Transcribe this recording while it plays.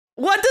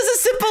What does a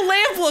simple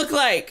lamp look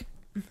like?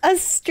 A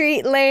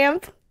street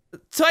lamp.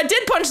 So I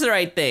did punch the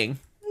right thing.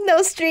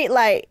 No street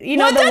light. You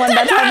know the one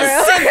That's that's not hovering a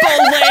over. simple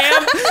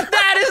lamp.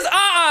 That is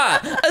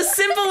A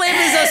simple lamp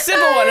is a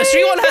simple one. A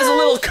street one has a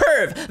little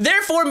curve,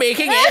 therefore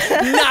making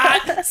it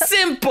not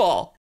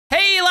simple.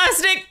 Hey,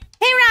 Lastic.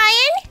 Hey,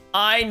 Ryan.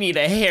 I need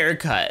a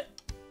haircut.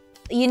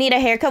 You need a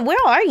haircut?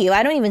 Where are you?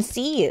 I don't even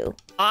see you.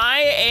 I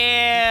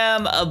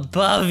am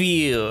above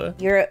you.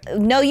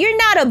 No, you're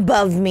not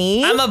above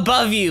me. I'm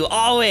above you,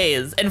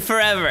 always and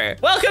forever.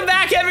 Welcome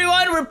back,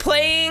 everyone. We're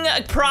playing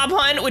Prop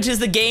Hunt, which is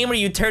the game where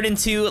you turn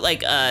into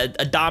like a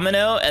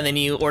domino and then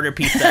you order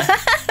pizza.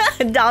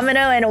 Domino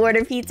and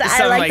order pizza.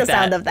 I like the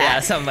sound of that. Yeah,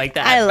 something like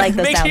that. I like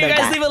the sound of that. Make sure you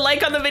guys leave a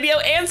like on the video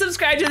and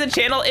subscribe to the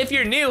channel if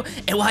you're new.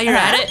 And while you're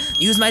at it,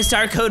 use my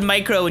star code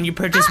MICRO when you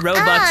purchase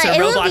Robux or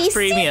Roblox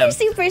Premium. It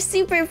will be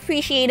super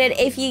appreciated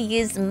if you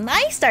use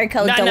my star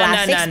code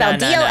Dollastic, spelled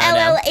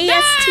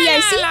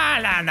D-O-L-L-A-S-T-I-C. Nah.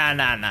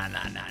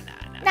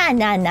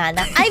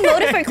 I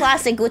voted for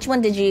classic. Which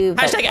one did you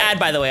vote Hashtag ad,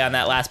 by the way, on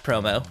that last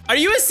promo. Are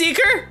you a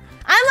seeker?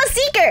 I'm a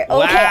seeker.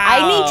 Wow. Okay,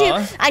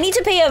 I need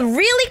to pay a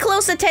really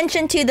close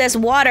attention to this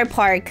water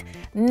park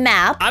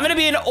map. I'm gonna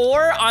be an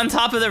oar on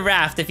top of the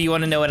raft if you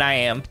want to know what I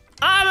am.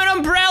 I'm an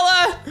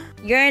umbrella.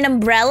 You're an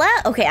umbrella?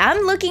 Okay,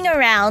 I'm looking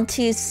around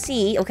to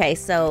see. Okay,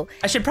 so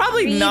I should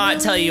probably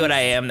not tell you what I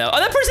am though. Oh,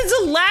 that person's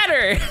a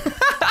ladder.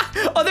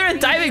 Oh, they're a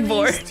diving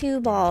board. 2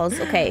 balls.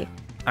 Okay.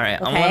 All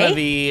right, I'm gonna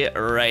be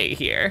right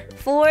here.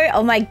 4.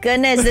 Oh my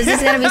goodness, this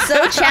is gonna be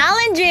so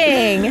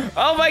challenging.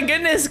 Oh my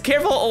goodness,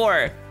 careful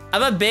oar.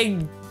 I'm a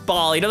big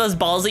ball. You know those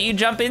balls that you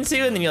jump into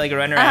and then you like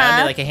run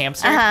around like a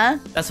hamster?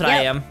 That's what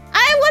I am.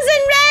 I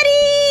wasn't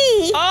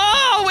ready.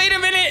 Oh, wait a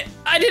minute.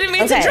 I didn't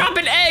mean to drop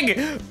an egg.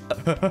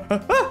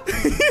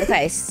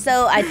 Okay,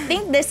 so I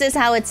think this is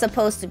how it's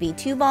supposed to be.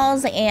 2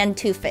 balls and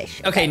 2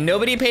 fish. Okay,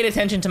 nobody paid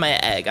attention to my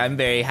egg. I'm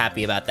very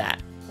happy about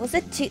that. Was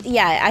it 2?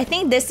 Yeah, I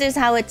think this is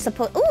how it's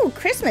supposed. Ooh,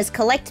 Christmas,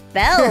 collect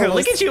bells.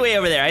 Look at you way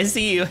over there. I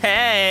see you.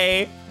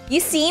 Hey. You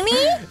see me?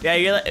 Yeah,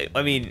 you're like,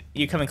 I mean,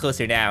 you're coming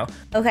closer now.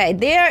 Okay,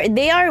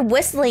 they are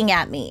whistling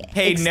at me.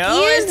 Hey,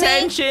 no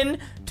attention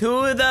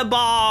to the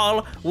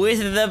ball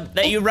with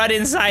that you run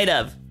inside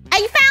of.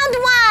 I found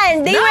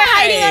one. They were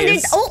hiding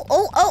under.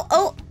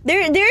 Oh.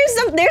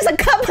 There's a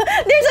cup.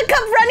 There's a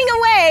cup running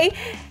away.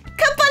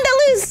 Cup on the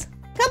loose.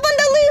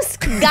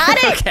 Got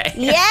it. Okay.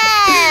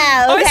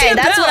 Yeah. Okay,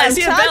 that's what I'm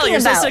talking about. You're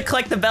supposed to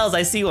collect the bells.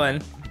 I see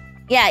one.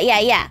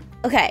 Yeah.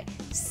 Okay.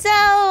 So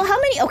how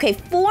many? Okay,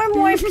 4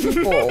 more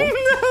people.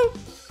 No.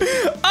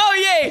 Oh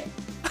yay!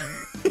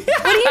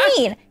 What do you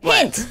mean?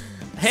 Hint.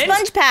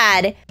 Sponge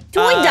pad.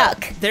 Toy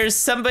duck. There's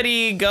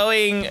somebody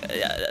going.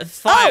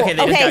 Okay,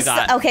 they just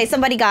got. Okay,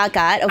 somebody got.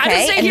 Okay. I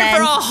just stayed here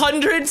for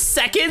 100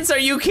 seconds. Are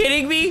you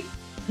kidding me?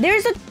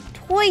 There's a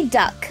toy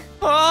duck.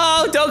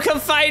 Oh, don't come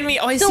find me.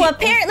 Oh, I see. So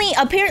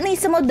apparently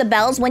some of the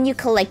bells, when you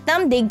collect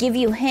them, they give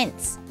you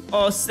hints.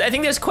 Oh, I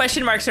think there's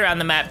question marks around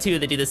the map too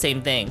that do the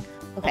same thing.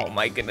 Okay. Oh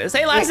my goodness.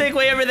 Hey, Lastic,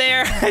 way over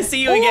there. I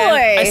see you again.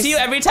 I see you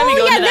every time you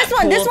go into that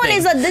pool this one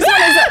is a fake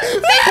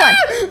one.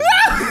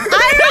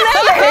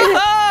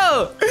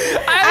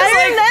 I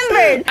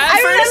remembered. At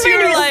first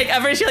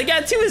you're like,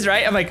 yeah, 2 is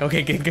right. I'm like,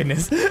 okay, good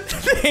goodness.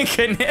 Thank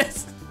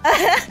goodness.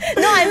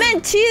 No, I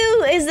meant 2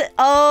 is.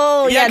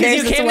 Oh yeah,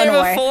 there's you came there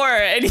before.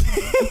 And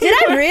did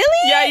I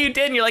really? Yeah, you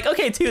did. And you're like,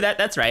 okay, 2.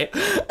 That's right.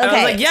 Okay. I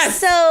was like, yes.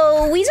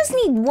 So we just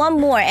need 1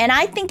 more, and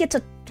I think it's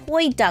a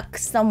toy duck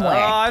somewhere.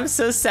 Oh, I'm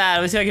so sad.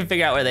 Let's see if I can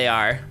figure out where they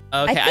are.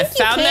 Okay, I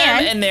found them,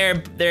 and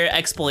they're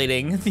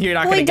exploiting. You're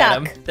not gonna get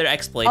them. They're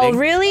exploiting. Oh,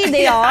 really?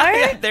 They are?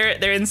 Yeah,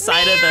 they're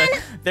inside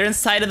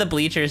of the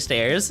bleacher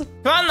stairs.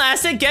 Come on,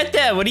 Lastic, get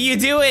them. What are you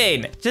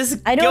doing?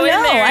 Just go in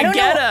there and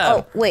get them.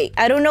 Oh, wait.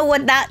 I don't know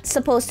what that's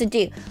supposed to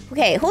do.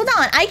 Okay, hold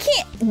on. I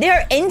can't.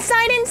 They're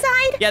inside?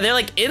 Yeah, they're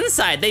like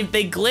inside. They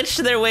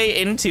glitched their way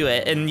into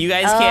it, and you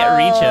guys can't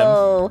reach them.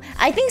 Oh,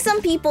 I think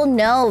some people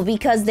know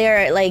because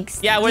they're like.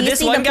 Yeah, where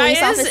this one guy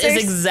is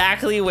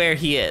exactly where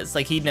he is.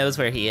 Like he knows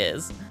where he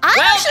is.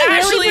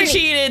 Ashley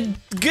cheated.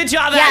 Good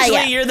job, Ashley.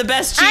 Yeah. You're the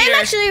best cheater. I'm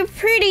actually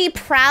pretty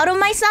proud of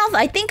myself.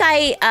 I think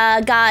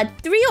I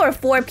got 3 or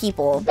 4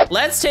 people.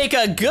 Let's take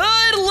a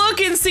good look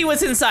and see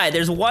what's inside.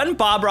 There's one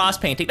Bob Ross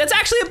painting. That's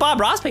actually a Bob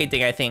Ross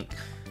painting, I think.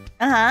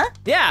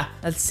 Yeah.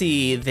 Let's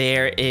see.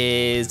 There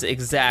is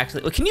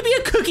exactly. Well, can you be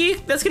a cookie?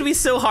 That's gonna be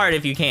so hard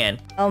if you can.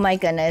 Oh my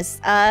goodness.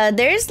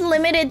 There's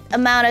limited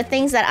amount of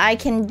things that I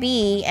can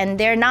be, and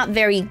they're not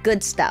very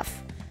good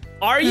stuff.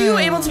 Are you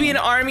able to be an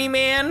army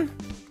man?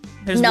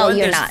 There's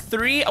you're not.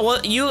 3.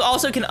 Well, you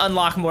also can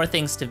unlock more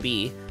things to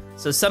be.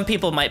 So some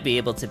people might be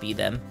able to be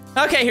them.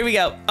 Okay, here we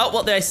go. Oh,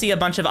 well, I see a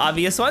bunch of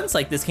obvious ones,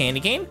 like this candy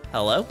cane.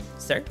 Hello,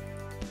 sir.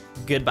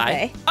 Goodbye.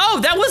 Okay. Oh,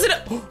 that wasn't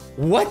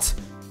what?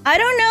 I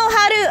don't know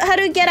how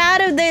to get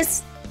out of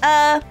this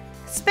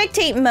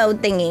spectate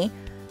mode thingy.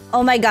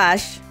 Oh my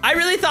gosh. I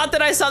really thought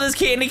that I saw this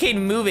candy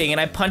cane moving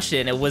and I punched it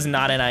and it was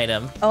not an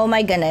item. Oh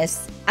my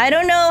goodness. I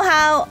don't know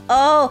how.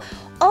 Oh,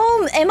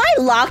 am I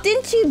locked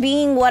into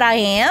being what I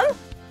am?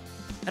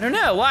 I don't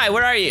know. Why?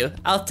 Where are you?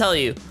 I'll tell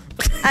you.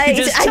 I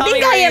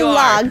think I am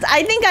locked.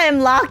 I think I am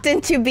locked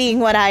into being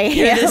what I am.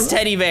 You're this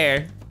teddy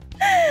bear.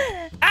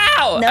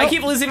 Ow! Nope. I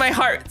keep losing my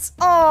hearts.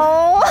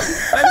 Oh.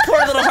 My poor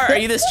little heart. Are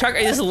you this truck? Are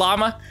you this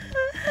llama?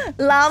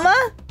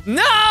 Llama?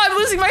 No, I'm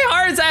losing my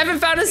hearts. I haven't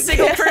found a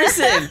single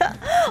person.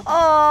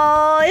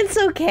 Oh, it's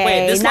okay.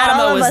 Wait, this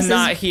llama was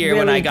not here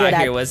when I got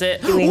here, was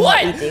it?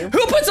 What?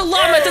 Who puts a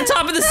llama at the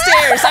top of the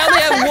stairs? I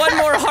only have one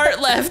more heart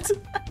left.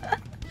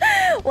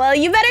 Well,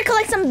 you better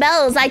collect some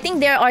bells. I think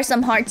there are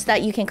some hearts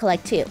that you can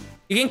collect too.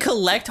 You can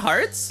collect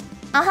hearts?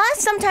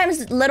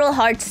 Sometimes little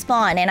hearts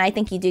spawn, and I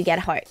think you do get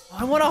a heart.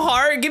 I want a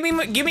heart. Give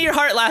me your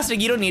heart, Lastic.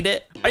 You don't need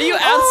it. Are you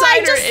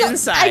outside or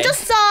inside?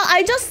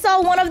 I just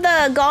saw one of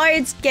the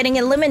guards getting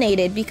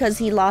eliminated because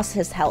he lost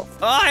his health.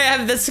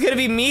 Oh, this is gonna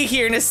be me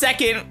here in a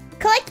second.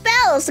 Collect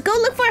bells. Go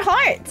look for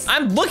hearts.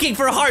 I'm looking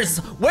for hearts.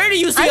 Where do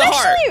you see a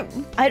heart?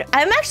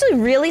 I'm actually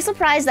really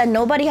surprised that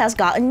nobody has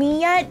gotten me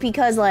yet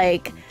because,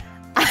 like,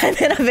 I'm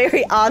in a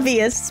very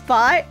obvious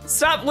spot.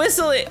 Stop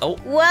whistling. Oh.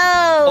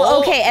 Whoa.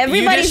 Okay,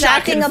 everybody's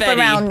acting up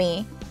around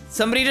me.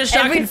 Somebody just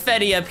shot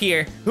confetti up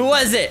here. Who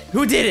was it?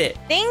 Who did it?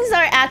 Things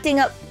are acting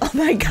up. Oh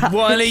my god.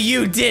 One of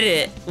you did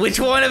it. Which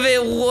one of you did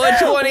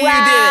it?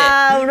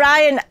 Wow,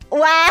 Ryan.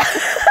 Wow.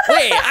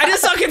 Wait, I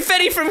just saw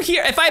confetti from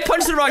here. If I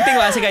punch the wrong thing,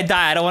 I think I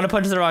die. I don't want to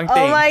punch the wrong thing.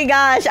 Oh my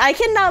gosh, I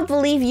cannot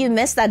believe you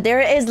missed that.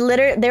 There's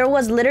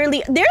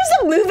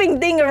a moving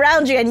thing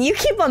around you, and you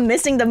keep on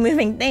missing the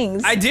moving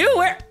things. I do?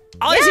 Where?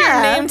 All I see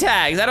are name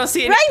tags. I don't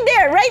see any. Right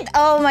there, right.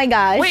 Oh my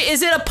gosh. Wait,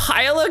 is it a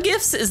pile of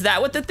gifts? Is that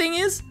what the thing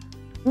is?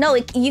 No,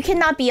 you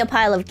cannot be a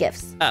pile of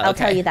gifts. Oh, okay. I'll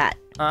tell you that.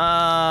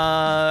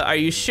 Are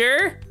you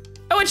sure?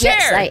 Oh, a chair.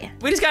 Yes,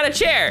 we just got a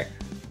chair.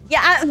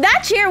 Yeah,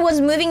 that chair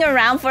was moving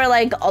around for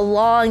like a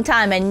long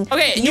time, and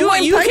okay, you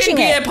can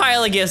be a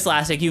pile of gifts,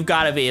 Lastic. You've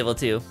got to be able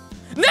to.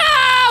 No!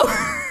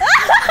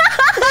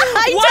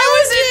 Why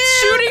was it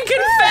shooting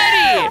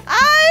confetti?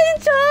 I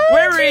told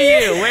Where were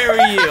you? Where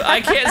were you?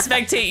 I can't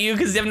spectate you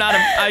because I'm not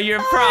you're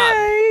a prop.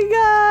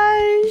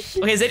 Oh my gosh.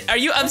 Okay, are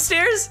you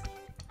upstairs?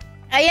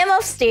 I am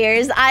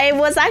upstairs. I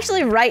was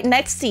actually right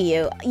next to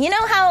you. You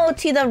know how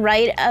to the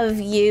right of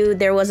you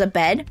there was a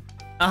bed?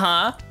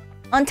 Uh-huh.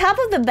 On top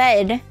of the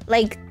bed,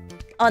 like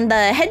on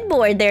the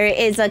headboard, there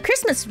is a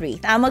Christmas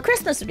wreath. I'm a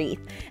Christmas wreath.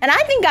 And I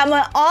think I'm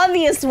an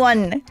obvious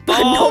one.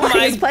 But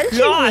nobody's punching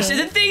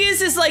me. The thing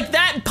is like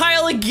that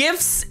pile of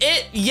gifts,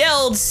 it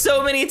yelled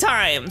so many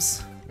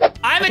times.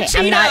 I'm a Cheeto.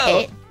 I'm not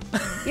it.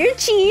 You're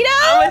Cheeto?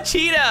 I'm a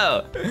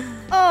Cheeto.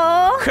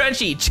 Oh.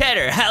 Crunchy,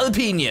 cheddar,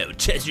 jalapeno,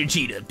 Chester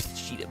Cheeto.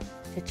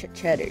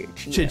 Cheddar.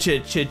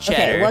 Cheddar.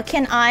 Okay, what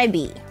can I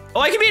be?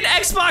 Oh, I can be an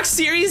Xbox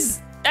Series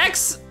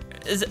X.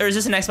 Or is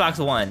this an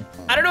Xbox One?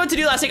 I don't know what to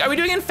do, Lastic. Are we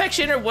doing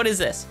infection or what is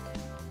this?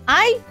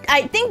 I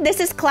think this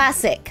is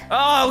classic.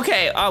 Oh,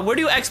 okay. Where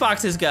do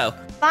Xboxes go?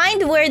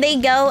 Find where they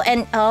go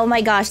and oh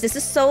my gosh, this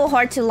is so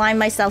hard to line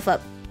myself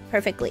up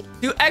perfectly.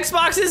 Do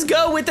Xboxes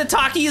go with the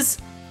talkies?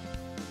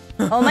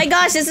 Oh my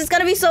gosh, this is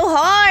gonna be so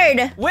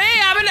hard.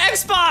 Wait, I'm an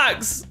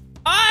Xbox.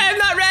 I'm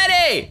not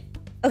ready.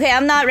 Okay,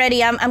 I'm not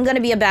ready. I'm gonna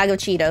be a bag of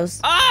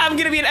Cheetos. I'm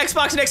gonna be an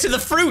Xbox next to the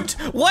fruit.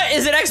 What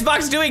is an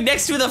Xbox doing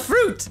next to the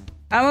fruit?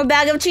 I'm a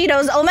bag of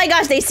Cheetos. Oh my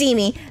gosh, they see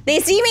me. They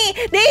see me.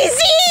 They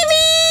see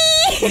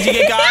me. Did you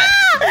get got?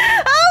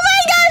 Yeah! Oh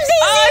my gosh,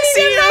 they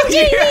see me. I see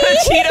you. You're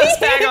a Cheetos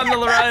bag on the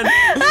run.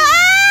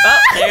 Oh,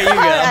 there you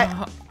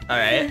go. All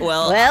right.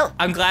 Well,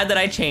 I'm glad that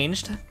I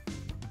changed.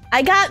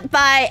 I got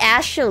by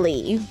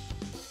Ashley.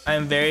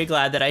 I'm very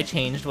glad that I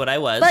changed what I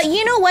was. But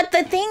you know what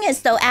the thing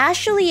is though?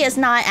 Ashley is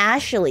not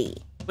Ashley.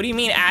 What do you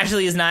mean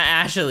Ashley is not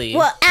Ashley?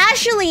 Well,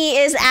 Ashley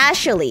is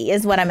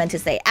what I meant to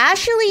say.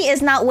 Ashley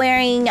is not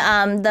wearing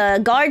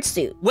the guard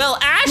suit. Well,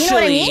 Ashley, you know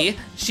what I mean?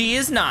 She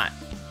is not.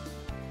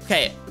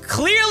 Okay,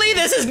 clearly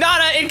this is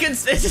not a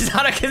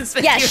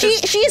conspicuous. Yeah,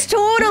 she's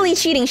totally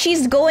cheating.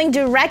 She's going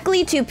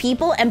directly to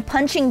people and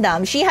punching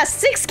them. She has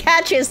 6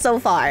 catches so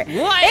far.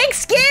 What?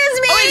 Excuse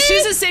me? Oh, wait,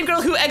 she's the same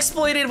girl who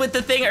exploited with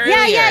the thing earlier.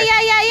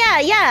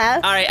 Yeah.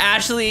 All right,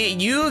 Ashley,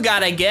 you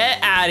gotta get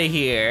out of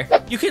here.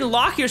 You can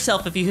lock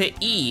yourself if you hit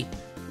E.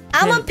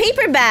 I'm a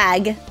paper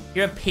bag.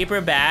 You're a paper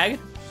bag?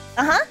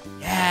 Uh-huh.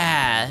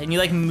 Yeah, and you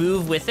like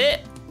move with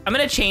it? I'm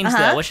gonna change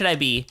though. What should I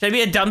be? Should I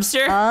be a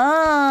dumpster?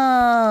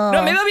 Oh.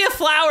 No, maybe I'll be a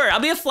flower.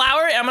 I'll be a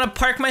flower and I'm gonna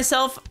park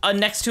myself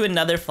next to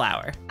another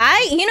flower.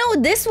 You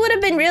know, this would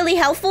have been really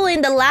helpful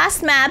in the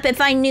last map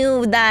if I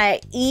knew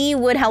that E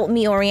would help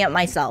me orient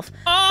myself.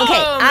 Oh, okay,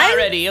 I'm not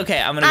ready.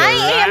 Okay, I'm gonna go I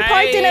am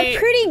parked in a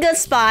pretty good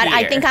spot. Here.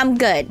 I think I'm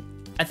good.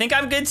 I think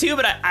I'm good too,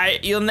 but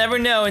you'll never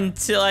know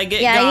until I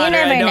get got you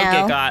never or I don't know.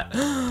 get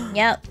got.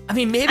 Yep. I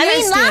mean, maybe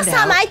last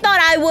time I thought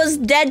I was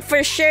dead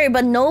for sure,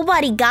 but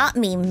nobody got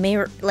me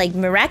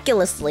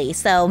miraculously.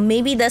 So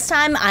maybe this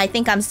time I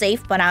think I'm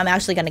safe, but I'm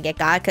actually gonna get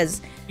got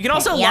because you can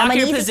also lock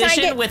your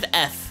position with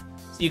F,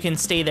 so you can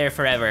stay there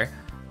forever.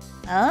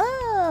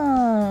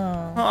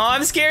 Oh. Oh,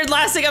 I'm scared,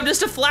 Lastic. I'm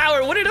just a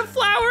flower. What did a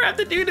flower have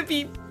to do to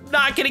be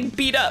not getting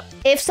beat up?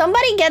 If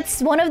somebody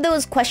gets one of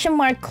those question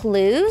mark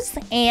clues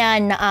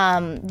and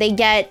they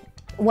get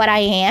what I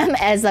am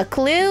as a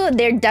clue,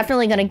 they're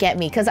definitely gonna get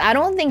me because I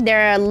don't think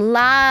there are a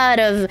lot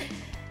of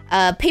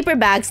paper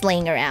bags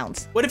laying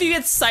around. What if you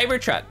get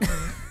Cybertruck?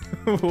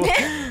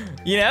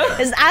 You know?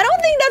 I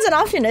don't think that's an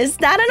option. Is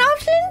that an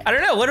option? I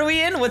don't know. What are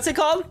we in? What's it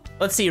called?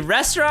 Let's see.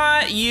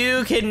 Restaurant.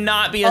 You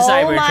cannot be a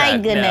Cybertruck. Oh my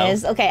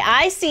goodness. No. Okay,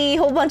 I see a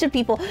whole bunch of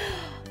people.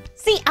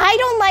 See, I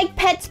don't like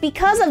pets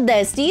because of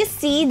this. Do you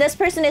see? This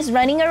person is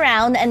running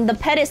around and the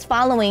pet is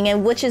following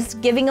and which is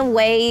giving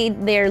away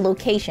their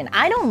location.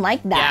 I don't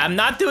like that. Yeah, I'm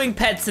not doing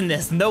pets in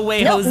this. No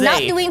way, Jose. Nope,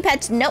 not doing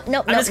pets. Nope.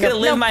 I'm just gonna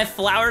live my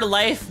flower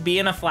life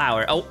being a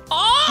flower.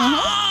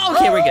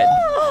 Okay, we're good.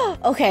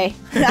 Okay,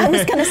 I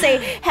was gonna say,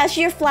 has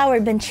your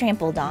flower been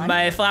trampled on?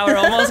 My flower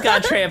almost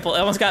got trampled,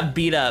 almost got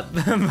beat up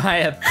by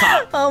a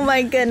cop. Oh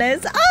my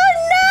goodness.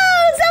 Oh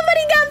no,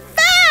 somebody got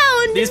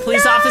found. These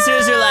police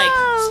officers are like,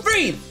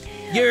 breathe.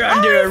 You're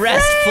under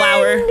arrest,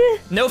 flower.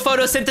 No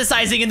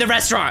photosynthesizing in the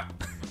restaurant.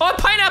 Oh,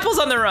 pineapple's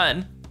on the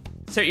run.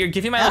 Sir, you're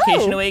giving my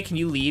location away. Can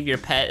you leave? Your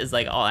pet is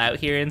like all out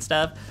here and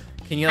stuff.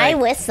 Can you like? I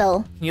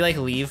whistle. Can you like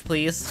leave,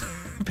 please?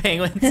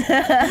 Penguins.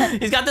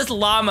 He's got this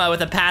llama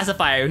with a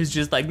pacifier who's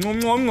just like.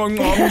 I'm a llama.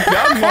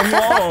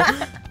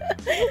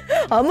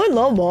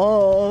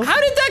 How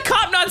did that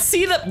cop not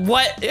see the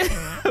what?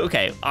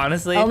 Okay,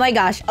 honestly. Oh my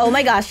gosh.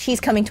 He's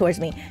coming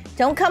towards me.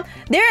 Don't come.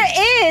 There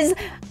is.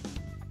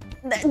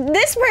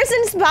 This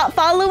person's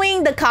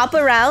following the cop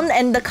around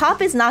and the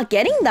cop is not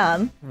getting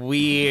them.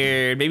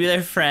 Weird. Maybe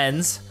they're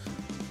friends.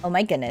 Oh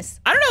my goodness.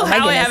 I don't know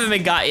how I haven't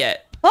been got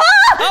yet.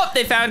 Oh,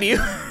 they found you.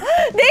 They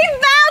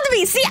found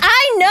me. See,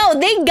 I know.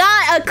 They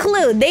got a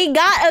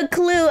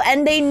clue.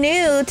 And they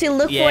knew to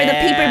look for the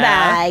paper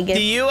bag.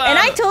 Do you? And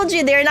I told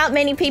you there are not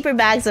many paper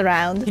bags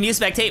around. Can you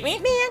spectate me?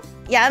 Man.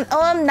 Yeah,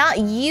 I'm not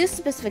you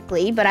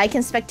specifically, but I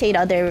can spectate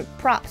other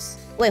props.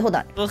 Wait, hold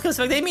on. Well, come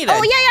spectate me then.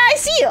 Oh, yeah, I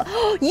see you.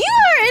 You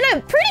are in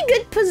a pretty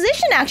good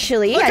position,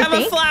 actually. Look, I'm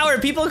a flower.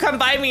 People come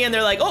by me and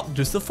they're like, oh,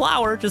 just a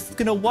flower. Just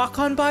gonna walk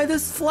on by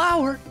this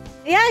flower.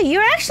 Yeah,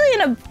 you're actually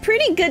in a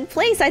pretty good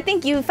place. I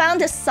think you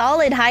found a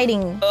solid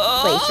hiding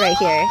place right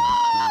here.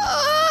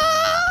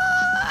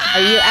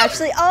 Are you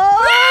actually?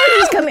 Oh,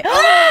 he's coming. I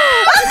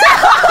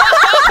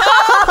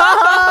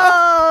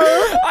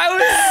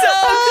was so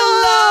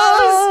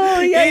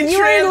close. Yeah, you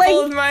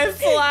trampled my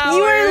flowers.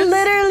 You were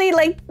literally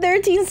like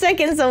 13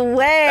 seconds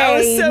away. That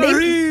was so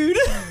rude.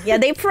 Yeah,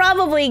 they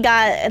probably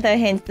got the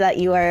hint that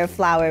you are a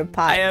flower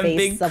pot. I am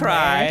big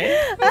cry.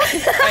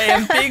 I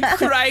am big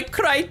cry,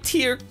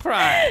 tear,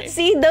 cry.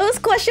 See, those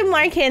question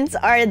mark hints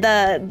are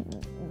the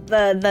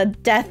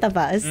death of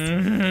us.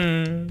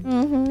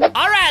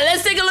 All right,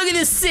 let's take a look at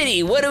this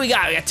city. What do we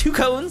got? We got 2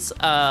 cones.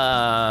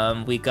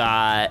 We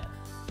got,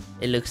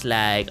 it looks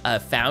like a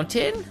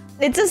fountain.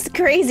 It's just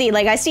crazy.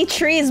 Like, I see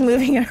trees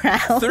moving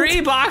around.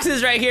 3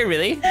 boxes right here,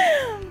 really?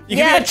 You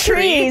can be a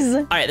trees.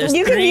 All right, there's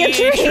 3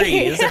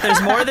 trees. If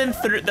there's more than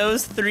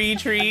those 3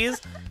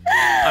 trees.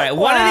 All right,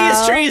 one of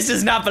these trees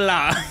does not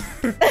belong.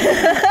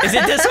 Is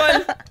it this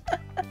one?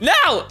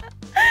 No!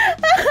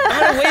 I'm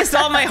gonna waste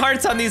all my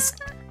hearts on these.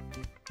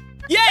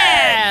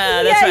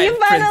 Yeah, that's right, you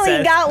finally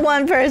princess. got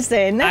one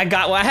person. I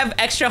have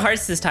extra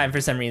hearts this time for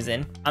some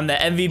reason. I'm the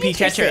MVP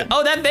catcher.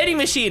 Oh, that vending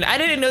machine. I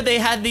didn't know they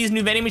had these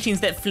new vending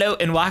machines that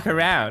float and walk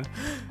around.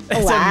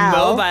 It's a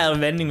mobile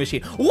vending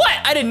machine. What?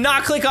 I did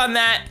not click on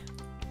that.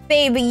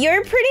 Babe,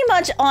 you're pretty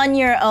much on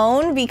your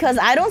own because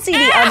I don't see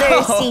the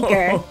other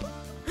seeker.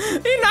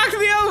 He knocked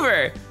me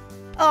over.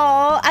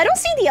 Oh, I don't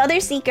see the other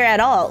seeker at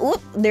all.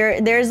 Oop,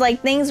 there's like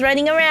things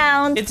running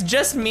around. It's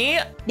just me?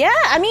 Yeah,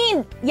 I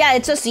mean, yeah,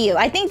 it's just you.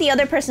 I think the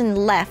other person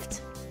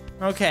left.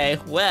 Okay,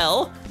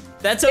 well,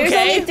 that's okay.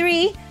 There's only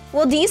 3.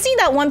 Well, do you see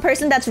that one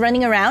person that's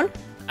running around?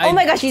 Oh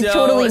my gosh, you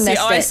totally missed it.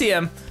 Oh, I see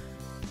him.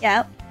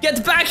 Yeah.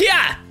 Get back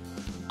here!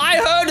 I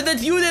heard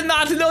that you did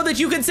not know that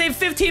you could save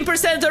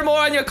 15% or more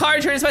on your car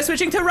insurance by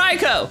switching to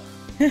Ryko.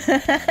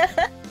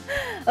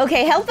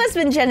 Okay, help has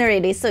been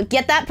generated, so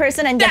get that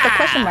person and get the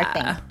question mark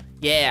thing.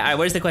 Yeah, all right,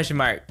 where's the question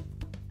mark?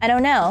 I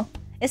don't know.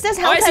 It says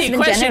help has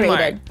been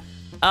generated.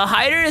 A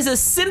hider is a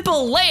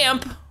simple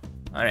lamp.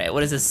 All right,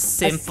 what is a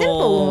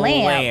simple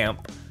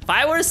lamp? If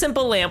I were a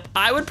simple lamp,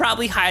 I would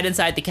probably hide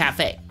inside the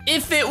cafe.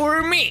 If it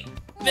were me,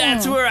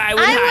 that's where I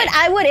would hide.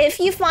 I would, if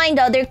you find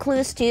other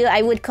clues too,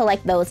 I would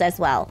collect those as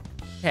well.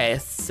 Okay,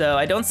 so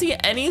I don't see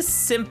any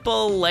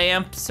simple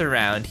lamps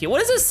around here.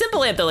 What is a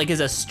simple lamp though? Like, is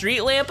a street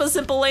lamp a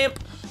simple lamp?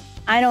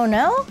 I don't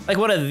know. Like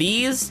one of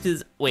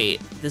these? Wait,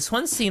 this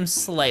one seems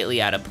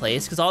slightly out of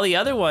place because all the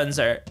other ones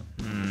are,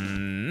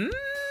 I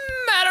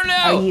don't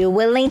know. Are you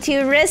willing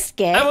to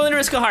risk it? I'm willing to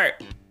risk a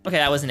heart. Okay,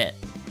 that wasn't it.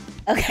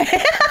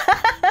 Okay.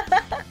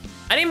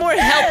 I need more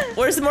help.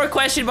 Where's the more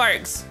question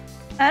marks?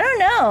 I don't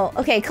know.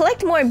 Okay,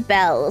 collect more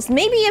bells.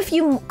 Maybe if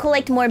you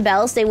collect more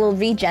bells, they will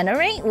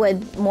regenerate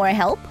with more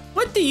help.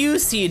 What do you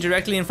see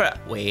directly in front?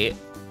 Wait,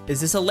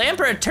 is this a lamp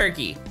or a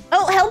turkey?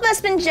 Oh, help has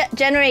been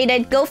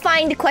generated. Go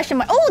find the question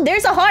mark. Oh,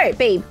 there's a heart,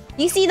 babe.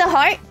 Do you see the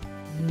heart?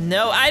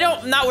 No, I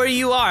don't, not where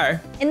you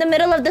are. In the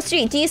middle of the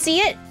street. Do you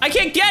see it? I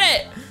can't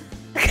get it.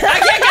 I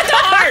can't get the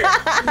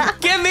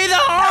heart! Give me the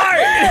heart!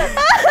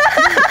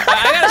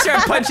 I gotta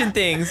start punching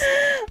things.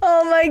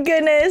 Oh my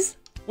goodness.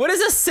 What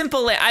is a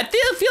simple lamp? I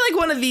feel like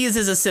one of these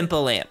is a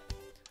simple lamp.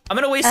 I'm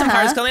gonna waste some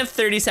hearts because I only have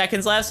 30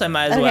 seconds left, so I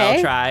might as well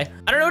try.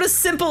 I don't know what a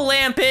simple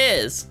lamp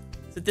is.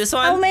 Is it this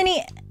one? How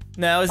many?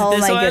 No, is it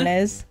this one? Oh my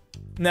goodness.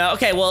 No,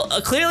 okay, well,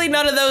 clearly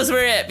none of those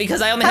were it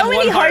because I only have one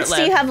heart left. How many hearts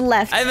do you have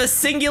left? I have a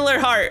singular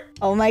heart.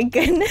 Oh my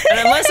goodness. And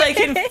unless I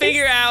can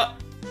figure out...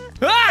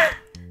 Ah!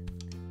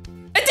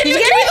 It didn't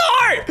even give me the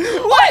heart!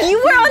 What? Oh, you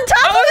were on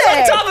top of it! I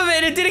was on top of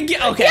it, it didn't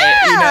get... Okay,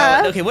 you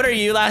know, okay, what are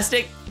you,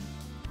 Lastic?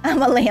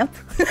 I'm a lamp.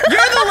 You're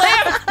the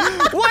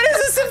lamp! What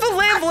does a simple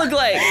lamp look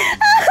like?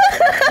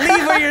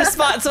 Leave where your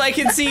spot so I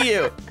can see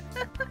you.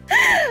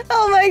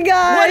 Oh my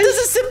god. What does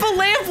a simple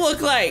lamp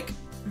look like?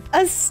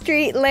 A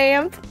street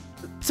lamp.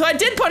 So I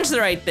did punch the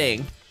right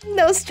thing.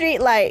 No street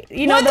light.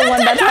 You know the one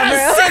that's not a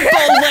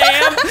simple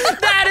lamp.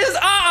 That is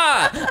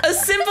A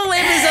simple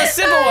lamp is a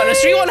simple one. A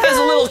street one has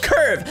a little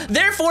curve,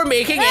 therefore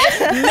making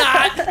it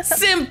not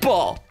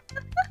simple.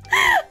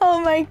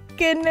 Oh my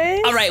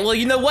goodness. All right. Well,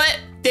 you know what?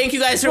 Thank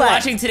you guys for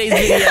watching today's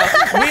video.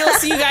 We'll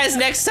see you guys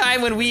next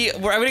time when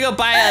I'm gonna go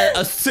buy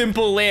a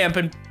simple lamp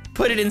and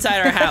put it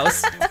inside our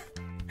house.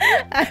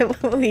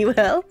 We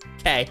will.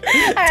 Okay.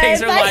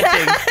 Thanks for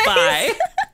watching. Bye.